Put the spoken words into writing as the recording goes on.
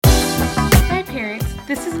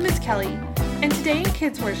This is Miss Kelly, and today in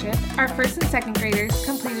Kids Worship, our first and second graders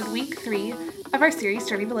completed week 3 of our series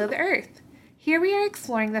Starting Below the Earth. Here we are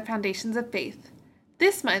exploring the foundations of faith.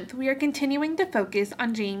 This month, we are continuing to focus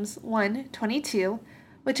on James 1:22,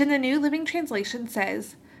 which in the New Living Translation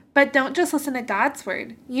says, "But don't just listen to God's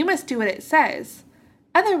word, you must do what it says.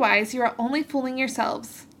 Otherwise, you are only fooling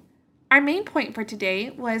yourselves." Our main point for today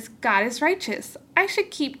was, God is righteous. I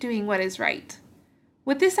should keep doing what is right.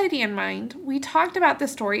 With this idea in mind, we talked about the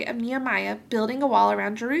story of Nehemiah building a wall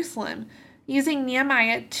around Jerusalem, using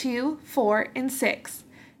Nehemiah 2, 4, and 6.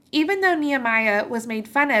 Even though Nehemiah was made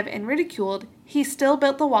fun of and ridiculed, he still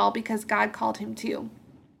built the wall because God called him to.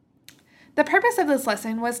 The purpose of this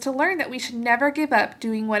lesson was to learn that we should never give up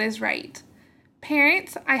doing what is right.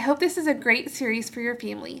 Parents, I hope this is a great series for your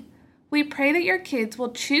family. We pray that your kids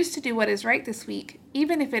will choose to do what is right this week,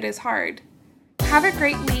 even if it is hard. Have a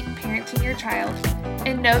great week parenting your child,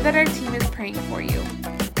 and know that our team is praying for you.